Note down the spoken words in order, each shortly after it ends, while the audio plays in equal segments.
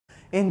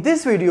In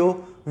this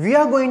video, we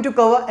are going to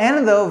cover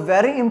another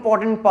very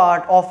important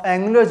part of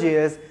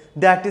AngularJS,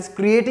 that is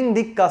creating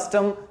the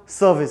custom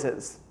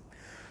services.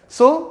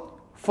 So,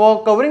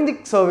 for covering the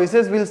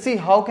services, we'll see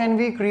how can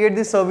we create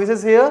the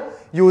services here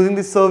using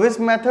the service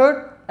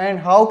method, and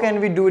how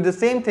can we do the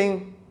same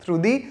thing through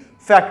the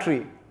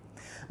factory.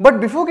 But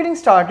before getting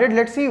started,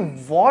 let's see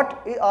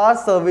what are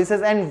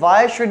services and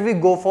why should we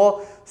go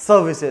for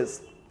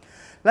services.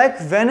 Like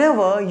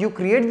whenever you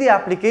create the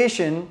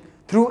application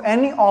through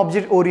any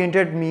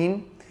object-oriented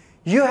mean,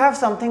 you have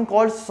something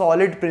called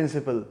solid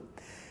principle.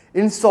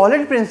 In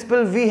solid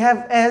principle, we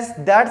have S,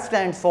 that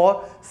stands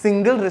for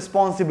single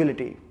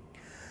responsibility.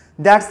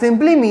 That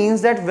simply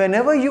means that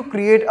whenever you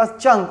create a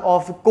chunk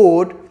of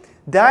code,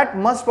 that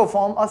must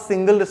perform a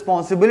single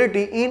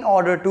responsibility in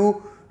order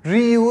to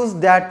reuse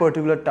that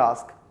particular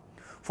task.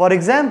 For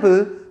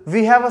example,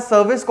 we have a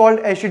service called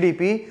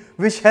HTTP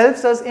which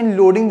helps us in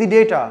loading the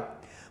data.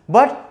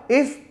 But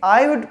if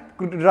I would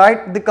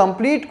write the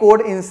complete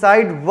code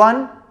inside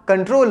one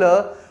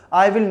controller,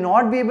 I will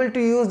not be able to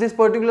use this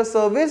particular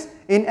service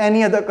in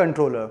any other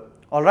controller.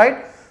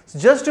 Alright, so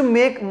just to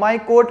make my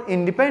code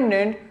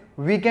independent,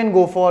 we can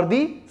go for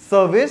the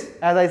service.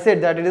 As I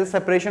said, that it is a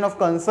separation of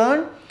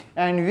concern,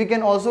 and we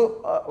can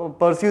also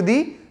pursue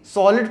the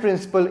solid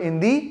principle in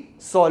the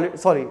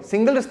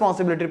single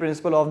responsibility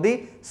principle of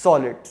the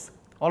solids.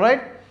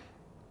 Alright,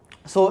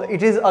 so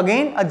it is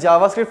again a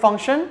JavaScript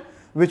function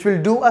which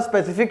will do a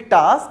specific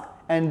task,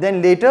 and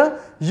then later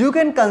you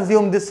can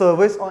consume this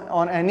service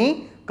on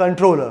any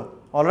controller.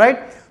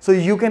 Alright, so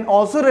you can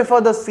also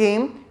refer the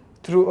same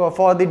through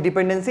for the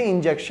dependency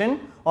injection.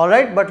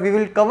 Alright, but we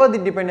will cover the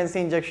dependency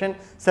injection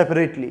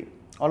separately.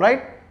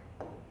 Alright,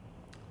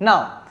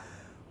 now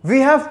we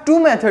have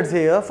two methods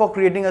here for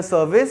creating a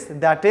service,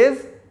 that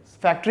is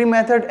factory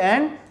method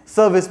and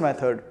service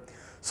method.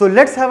 So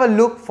let's have a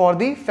look for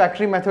the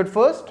factory method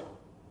first.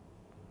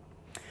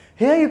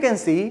 Here you can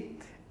see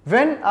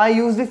when I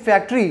use the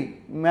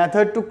factory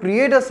method to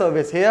create a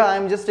service, here I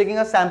am just taking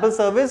a sample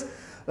service.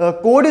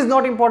 Code is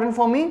not important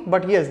for me,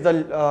 but yes,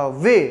 the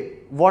way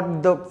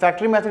what the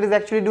factory method is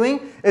actually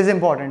doing is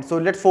important. So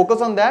let's focus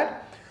on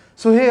that.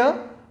 So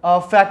here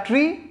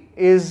factory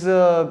is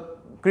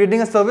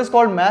creating a service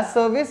called math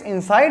service,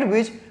 inside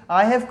which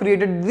I have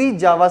created the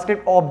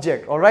JavaScript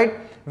object. Alright,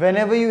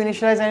 whenever you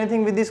initialize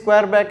anything with the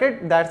square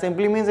bracket, that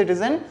simply means it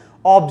is an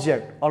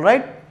object.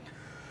 Alright,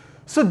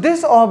 so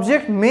this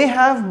object may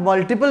have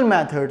multiple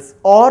methods,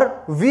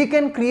 or we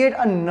can create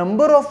a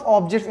number of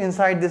objects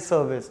inside this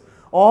service,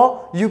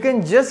 or you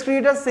can just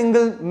create a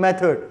single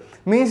method.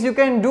 Means you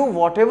can do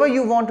whatever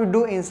you want to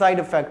do inside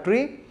a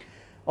factory.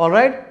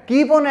 Alright,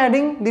 keep on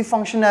adding the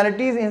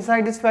functionalities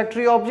inside this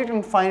factory object,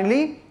 and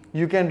finally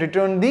you can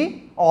return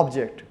the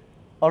object.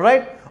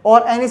 Alright,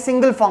 or any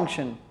single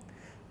function.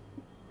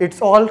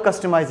 It's all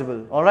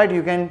customizable. Alright,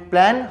 you can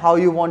plan how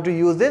you want to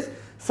use this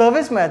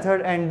service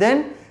method, and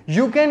then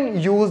you can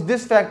use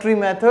this factory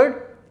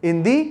method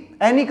in the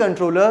any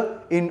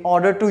controller in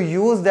order to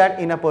use that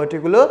in a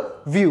particular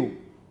view.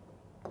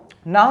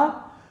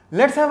 Now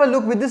let's have a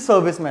look with the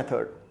service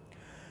method.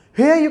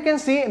 Here you can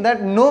see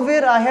that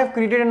nowhere I have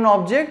created an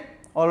object,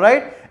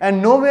 alright,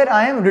 and nowhere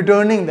I am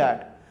returning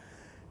that.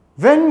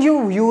 When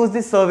you use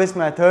the service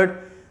method,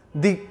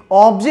 the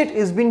object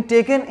is being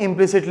taken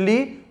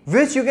implicitly,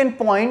 which you can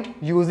point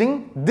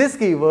using this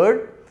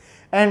keyword,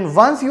 and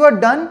once you are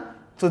done,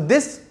 so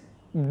this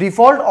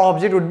default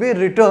object would be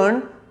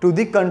returned to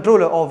the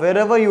controller or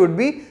wherever you would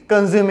be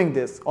consuming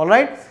this.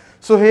 Alright,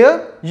 so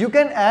here you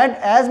can add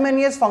as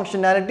many as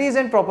functionalities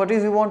and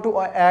properties you want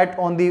to add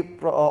on the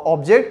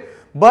object,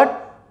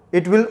 but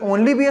it will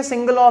only be a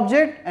single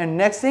object, and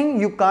next thing,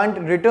 you can't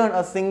return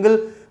a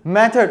single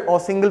method or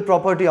single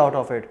property out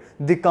of it.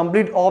 The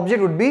complete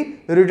object would be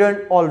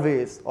returned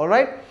always.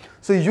 Alright,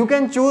 so you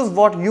can choose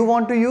what you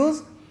want to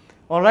use.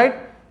 Alright,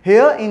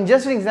 here in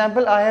just an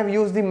example, I have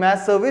used the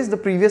math service, the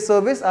previous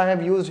service I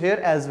have used here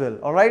as well.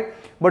 Alright,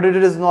 but it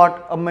is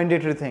not a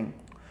mandatory thing.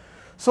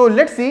 So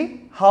let's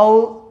see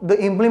how the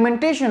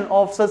implementation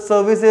of such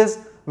services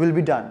will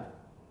be done.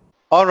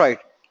 Alright,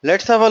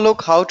 let's have a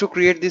look how to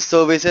create these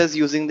services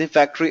using the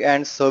factory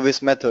and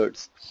service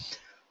methods.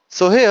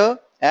 So here,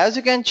 as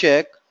you can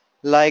check,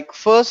 like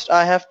first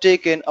I have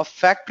taken a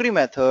factory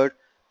method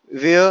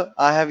where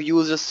I have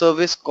used a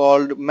service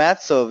called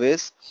math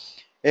service,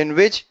 in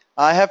which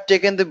I have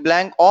taken the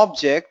blank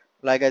object.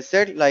 Like I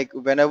said, like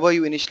whenever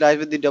you initialize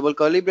with the double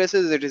curly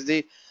braces, it is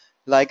the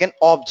like an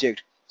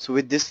object. So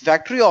with this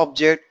factory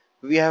object,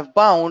 we have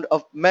bound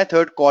a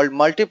method called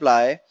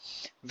multiply,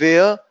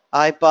 where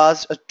I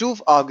passed two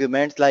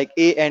arguments like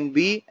a and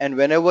b, and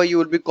whenever you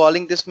will be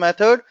calling this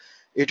method,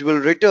 it will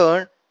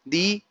return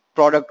the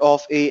product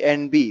of a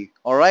and b.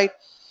 Alright,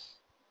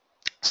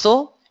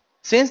 so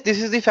since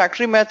this is the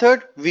factory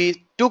method,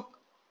 we took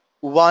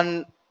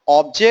one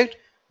object,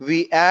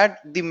 we add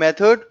the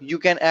method. You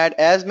can add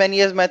as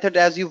many as method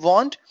as you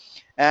want,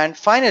 and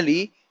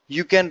finally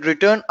you can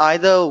return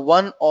either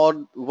one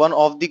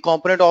of the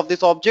component of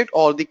this object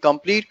or the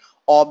complete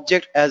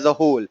object as a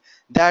whole.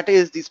 That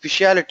is the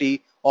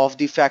speciality of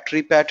the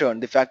factory pattern,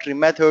 the factory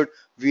method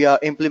we are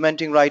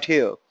implementing right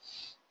here.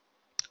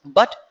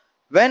 But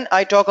when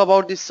I talk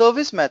about the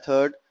service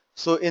method,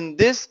 so in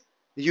this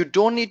you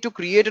don't need to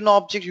create an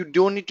object, you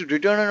don't need to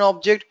return an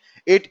object.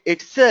 It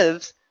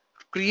itself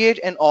create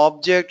an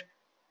object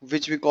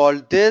which we call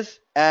this,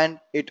 and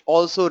it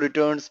also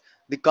returns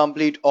the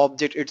complete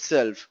object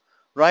itself,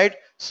 right?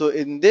 So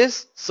in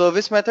this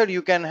service method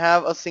you can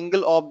have a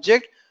single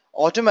object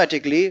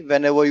automatically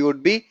whenever you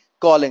would be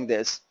calling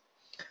this.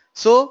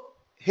 So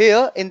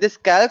here in this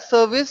calc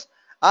service,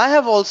 I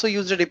have also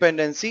used a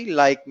dependency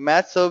like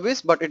math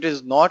service, but it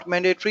is not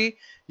mandatory.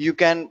 You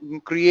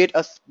can create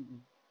a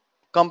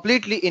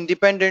completely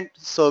independent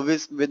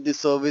service with the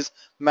service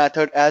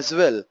method as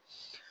well.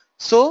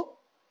 So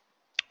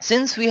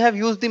since we have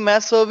used the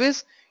math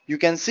service, you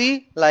can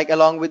see like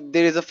along with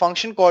there is a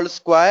function called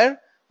square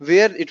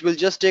where it will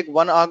just take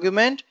one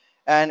argument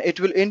and it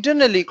will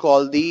internally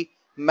call the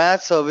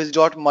math service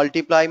dot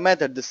multiply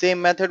method, the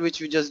same method which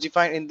we just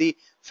defined in the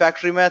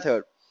factory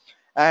method.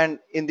 And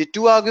in the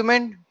two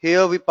argument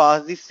here we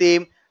pass the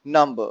same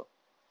number.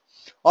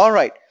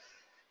 Alright,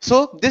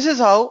 so this is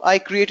how I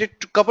created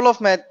a couple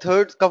of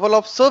methods, couple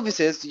of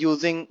services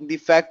using the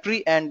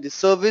factory and the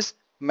service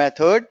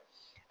method.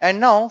 And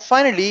now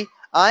finally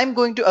I'm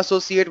going to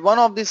associate one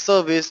of these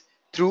service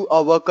through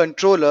our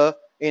controller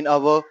in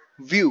our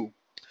view.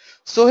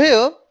 So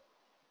here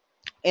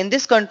in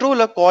this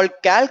controller called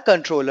calc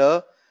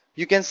controller,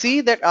 you can see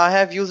that I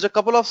have used a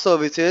couple of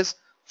services.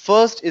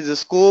 First is the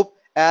scope,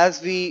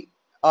 as we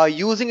are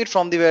using it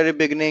from the very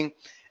beginning,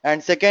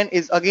 and second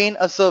is again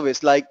a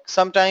service, like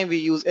sometime we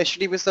use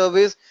HTTP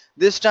service.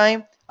 This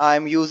time I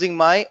am using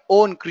my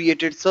own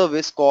created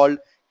service called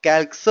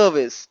calc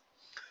service.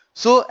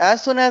 So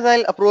as soon as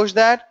I'll approach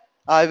that,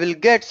 I will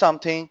get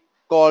something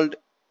called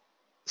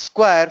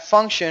square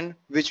function,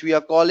 which we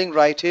are calling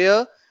right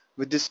here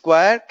with the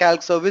square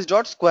calc service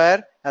dot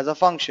square as a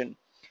function.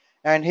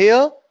 And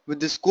here with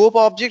the scope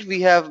object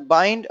we have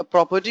bind a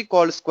property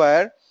called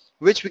square,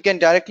 which we can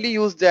directly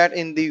use that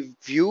in the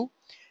view.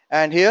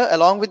 And here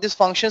along with this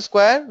function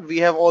square we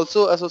have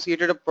also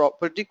associated a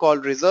property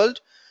called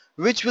result,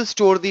 which will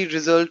store the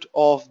result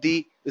of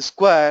the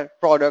square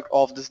product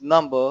of this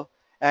number,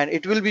 and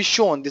it will be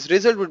shown, this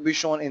result will be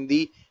shown in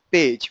the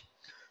page.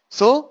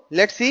 So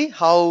let's see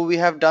how we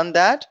have done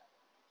that.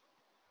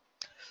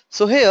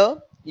 So here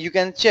you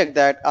can check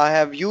that I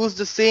have used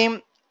the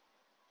same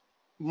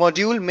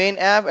module main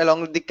app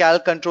along with the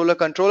calc controller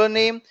controller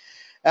name,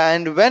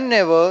 and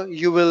whenever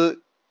you will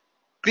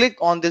click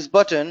on this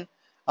button,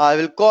 I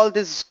will call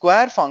this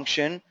square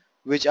function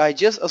which I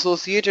just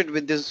associated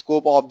with this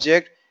scope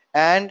object,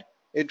 and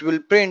it will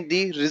print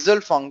the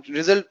result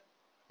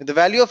the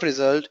value of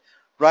result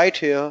right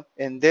here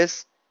in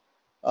this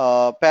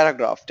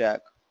paragraph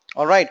tag.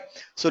 Alright,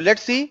 so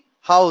let's see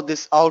how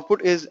this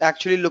output is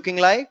actually looking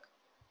like.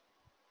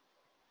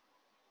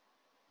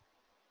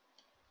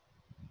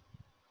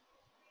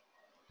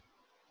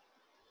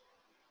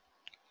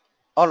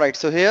 Alright,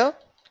 so here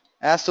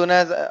as soon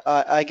as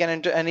I can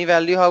enter any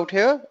value out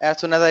here, as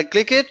soon as I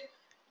click it,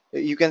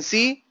 you can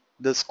see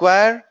the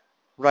square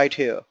right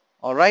here.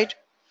 Alright,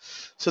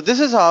 so this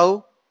is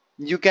how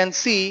you can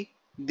see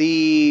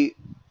the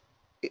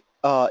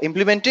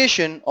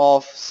implementation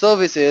of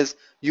services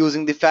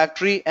using the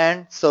factory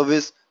and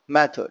service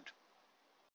method.